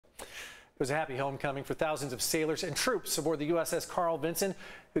was a happy homecoming for thousands of sailors and troops aboard the USS Carl Vinson,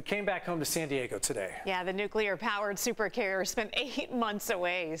 who came back home to San Diego today. Yeah, the nuclear-powered supercarrier spent 8 months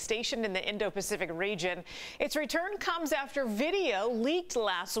away, stationed in the Indo-Pacific region. Its return comes after video leaked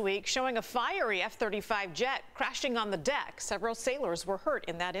last week showing a fiery F-35 jet crashing on the deck. Several sailors were hurt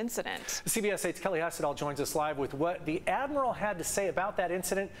in that incident. CBS 8's Kelly Hessedal joins us live with what the Admiral had to say about that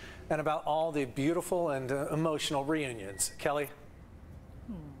incident and about all the beautiful and emotional reunions. Kelly?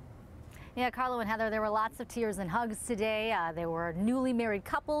 Yeah, Carlo and Heather, there were lots of tears and hugs today. There were newly married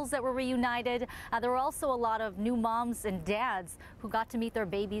couples that were reunited. There were also a lot of new moms and dads who got to meet their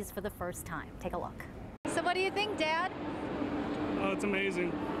babies for the first time. Take a look. So what do you think, Dad? Oh, it's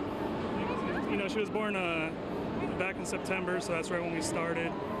amazing. You know, she was born back in September, so that's right when we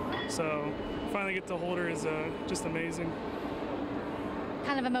started. So finally get to hold her is just amazing.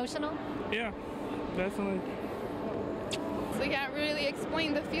 Kind of emotional? Yeah, definitely. So I can't really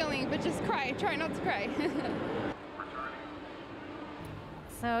explain the feeling, but just cry. Try not to cry.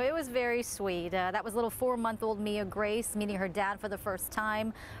 So it was very sweet. That was little 4-month-old Mia Grace meeting her dad for the first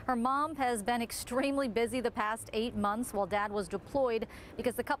time. Her mom has been extremely busy the past 8 months while dad was deployed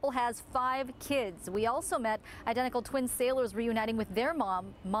because the couple has 5 kids. We also met identical twin sailors reuniting with their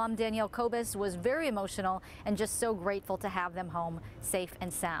mom. Mom Danielle Kobus was very emotional and just so grateful to have them home safe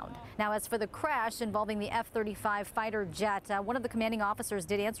and sound. Now, as for the crash involving the F-35 fighter jet, one of the commanding officers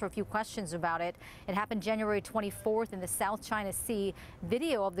did answer a few questions about it. It happened January 24th in the South China Sea.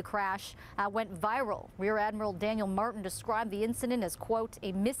 Video of the crash went viral. Rear Admiral Daniel Martin described the incident as, quote,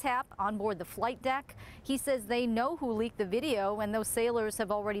 a mishap on board the flight deck. He says they know who leaked the video and those sailors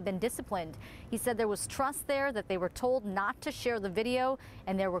have already been disciplined. He said there was trust there, that they were told not to share the video,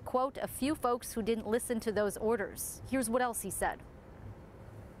 and there were, quote, a few folks who didn't listen to those orders. Here's what else he said.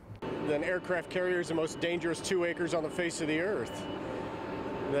 An aircraft carrier is the most dangerous 2 acres on the face of the earth.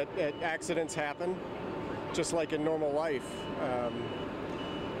 That accidents happen, just like in normal life.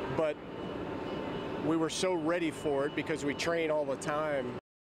 But we were so ready for it because we train all the time.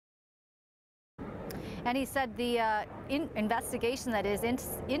 And he said the investigation that is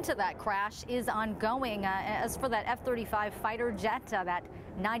into that crash is ongoing. As for that F-35 fighter jet, that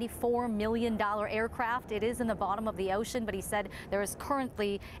 $94 million aircraft, it is in the bottom of the ocean, but he said there is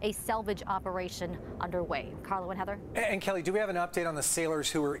currently a salvage operation underway. Carlo and Heather? And Kelly, do we have an update on the sailors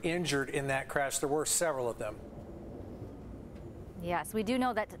who were injured in that crash? There were several of them. Yes, we do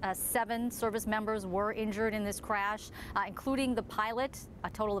know that 7 service members were injured in this crash, including the pilot. A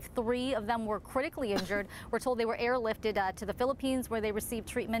total of 3 of them were critically injured. We're told they were airlifted to the Philippines, where they received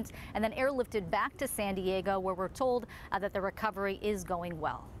treatment, and then airlifted back to San Diego, where we're told that the recovery is going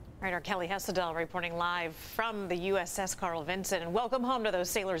well. All right, our Kelly Hessedal reporting live from the USS Carl Vinson. And welcome home to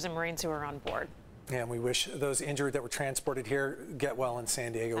those sailors and Marines who are on board. Yeah, and we wish those injured that were transported here get well in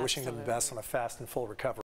San Diego. Absolutely. Wishing them the best on a fast and full recovery.